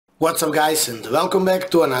What's up guys, and welcome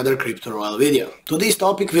back to another Crypto Royale video. Today's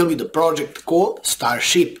topic will be the project called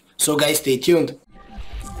Starship. So guys, stay tuned.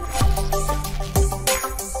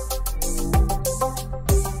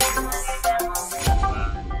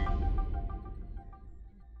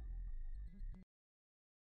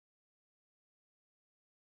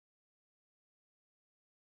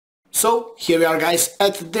 So here we are guys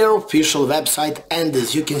at their official website, and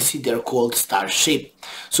as you can see they're called Starship.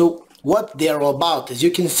 So what they are all about, as you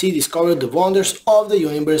can see, discover the wonders of the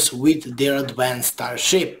universe with their advanced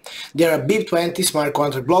Starship. They are a BIP20 smart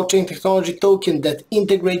contract blockchain technology token that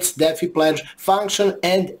integrates Defi pledge function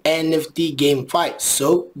and NFT-Gamefi,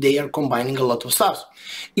 so they are combining a lot of stuff.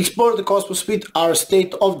 Explore the cosmos with our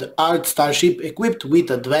state-of-the-art Starship equipped with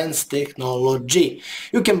advanced technology.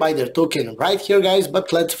 You can buy their token right here guys,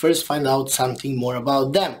 but let's first find out something more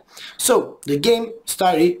about them. So the game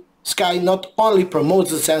Sky not only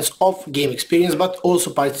promotes the sense of game experience but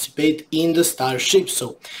also participate in the Starship,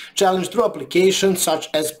 so challenge through applications such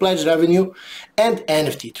as pledge revenue and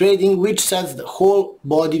NFT trading, which sets the whole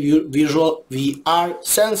body visual VR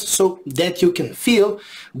sense so that you can feel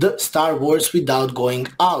the Star Wars without going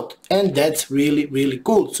out, and that's really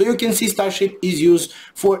cool. So you can see Starship is used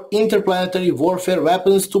for interplanetary warfare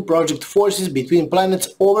weapons to project forces between planets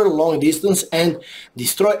over long distance and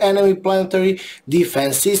destroy enemy planetary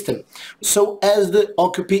defense system. So as the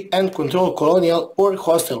occupy and control colonial or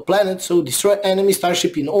hostile planets, so destroy enemy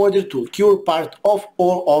Starship in order to occur part of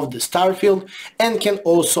all of the starfield, and can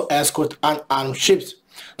also escort unarmed ships.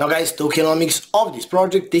 Now guys, tokenomics of this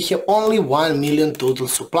project, they have only 1 million total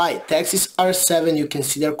supply. Taxes are 7, you can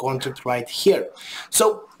see their contract right here.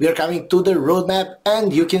 So we are coming to the roadmap,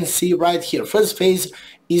 and you can see right here, first phase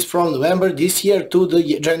is from November this year to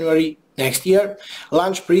the January next year.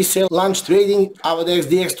 Launch pre-sale, launch trading, AvaDex,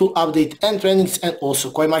 DX tool update and trainings, and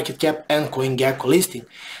also CoinMarketCap and CoinGecko listing.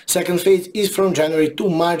 Second phase is from January to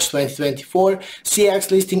March 2024,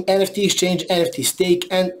 CX listing, NFT exchange, NFT stake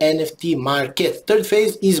and NFT market. Third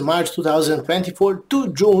phase is March 2024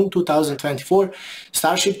 to June 2024,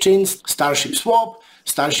 Starship chains, Starship swap,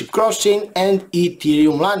 Starship cross-chain and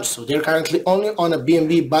Ethereum launch. So they're currently only on a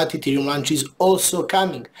BNB, but Ethereum launch is also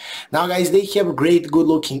coming. Now guys, they have great good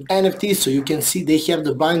looking NFTs, so you can see they have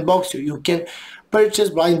the blind box, so you can purchase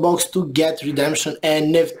blind box to get redemption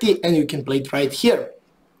NFT, and you can play it right here.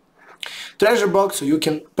 Trezor box, so you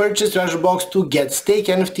can purchase Trezor box to get stake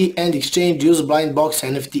NFT and exchange, use blind box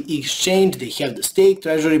NFT exchange. They have the stake,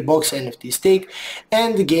 treasury box NFT stake,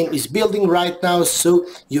 and the game is building right now, so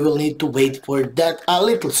you will need to wait for that a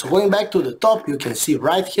little. So going back to the top, you can see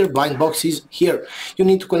right here blind box is here. You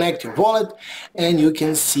need to connect your wallet, and you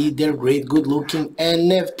can see their great good looking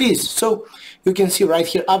NFTs. So you can see right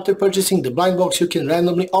here, after purchasing the blind box, you can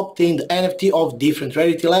randomly obtain the NFT of different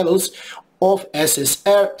rarity levels of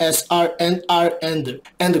SSR, SR and R, and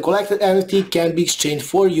the collected NFT can be exchanged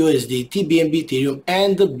for USDT, BNB, Ethereum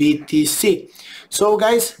and the BTC. So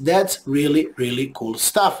guys, that's really cool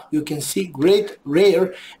stuff. You can see great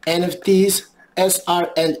rare NFTs,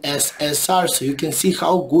 SR and SSR, so you can see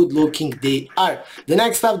how good looking they are. The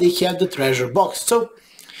next up, they have the Trezor box. So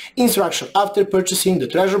instruction: after purchasing the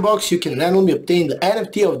Trezor box, you can randomly obtain the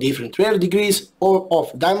NFT of different rare degrees or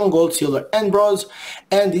of diamond, gold, silver and bronze,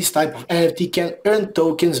 and this type of NFT can earn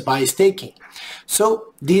tokens by staking.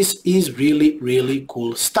 So this is really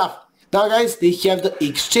cool stuff. Now guys, they have the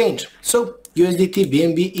exchange, so USDT,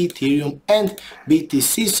 BNB, Ethereum and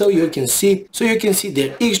BTC, so you can see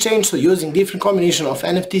their exchange. So using different combination of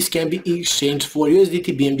NFTs can be exchanged for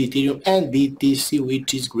USDT, BNB, Ethereum and BTC,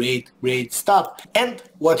 which is great stuff. And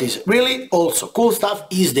what is really also cool stuff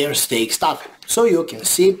is their stake stuff. So you can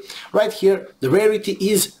see right here the rarity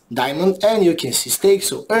is diamond, and you can see stake,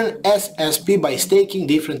 so earn SSP by staking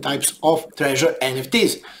different types of Trezor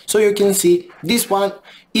NFTs. So you can see this one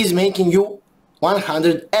is making you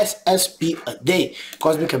 100 SSP a day,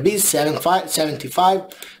 Cosmic Abyss 75,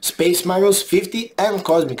 Space Magus 50, and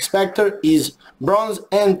Cosmic Spectre is bronze,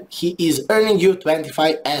 and he is earning you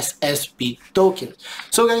 25 SSP tokens.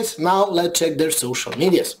 So guys, now let's check their social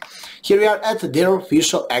medias. Here we are at their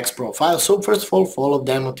official X profile, so first of all follow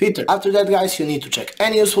them on Twitter. After that guys, you need to check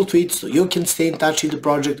any useful tweets so you can stay in touch with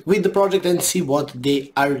the project and see what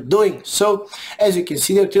they are doing. So as you can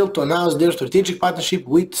see, they're thrilled to announce their strategic partnership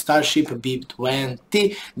with Starship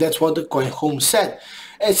BIP20. That's what the CoinHome said.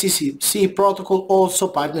 SEC protocol also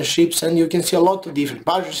partnerships, and you can see a lot of different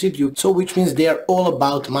partnerships, so which means they are all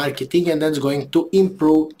about marketing, and that's going to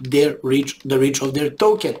improve their reach, the reach of their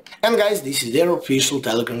token. And guys, this is their official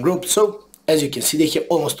Telegram group. So As you can see, they have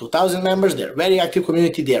almost 2,000 members. They're a very active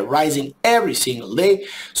community. They are rising every single day.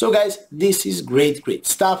 So guys, this is great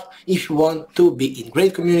stuff if you want to be in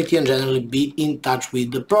great community and generally be in touch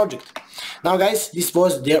with the project. Now guys, this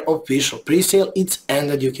was their official pre-sale. It's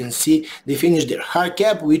ended. You can see they finished their hard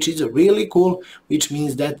cap, which is really cool, which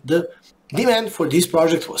means that the demand for this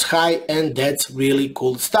project was high, and that's really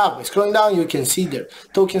cool stuff. By scrolling down, you can see their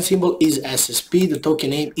token symbol is SSP, the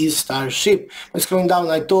token name is Starship. By scrolling down,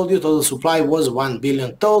 I told you total supply was 1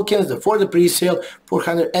 billion tokens. For the pre-sale,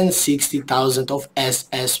 460,000 of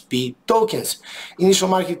SSP tokens. Initial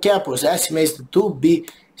market cap was estimated to be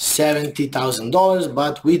 $70,000,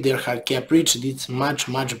 but with their hard cap reached, it's much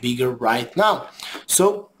bigger right now.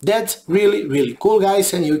 So that's really cool,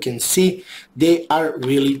 guys, and you can see they are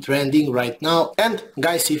really trending right now. And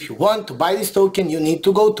guys, if you want to buy this token, you need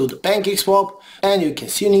to go to the PancakeSwap, and you can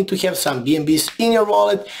see you need to have some BNBs in your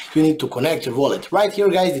wallet. You need to connect your wallet right here,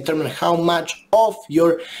 guys, determine how much of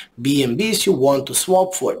your BNBs you want to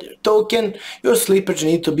swap for their token. Your slippage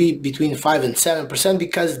need to be between 5 and 7%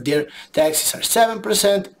 because their taxes are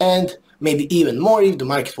 7%, and maybe even more if the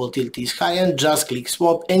market volatility is high, and just click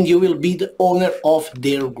swap and you will be the owner of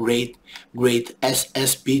their great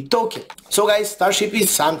SSP token. So guys, Starship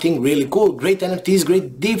is something really cool. Great NFTs,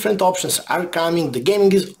 great different options are coming. The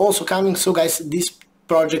gaming is also coming. So guys, this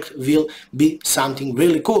project will be something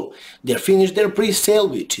really cool. They finished their pre-sale,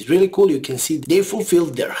 which is really cool. You can see they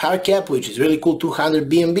fulfilled their hard cap, which is really cool, 200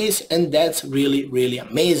 BNBs, and that's really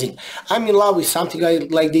amazing. I'm in love with something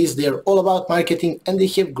like this. They're all about marketing, and they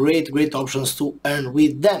have great options to earn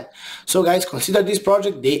with them. So guys, consider this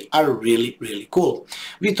project. They are really cool.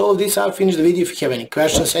 With all of this, I'll finish the video. If you have any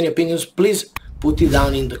questions, any opinions, please put it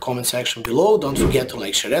down in the comment section below. Don't forget to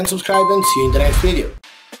like, share and subscribe, and see you in the next video.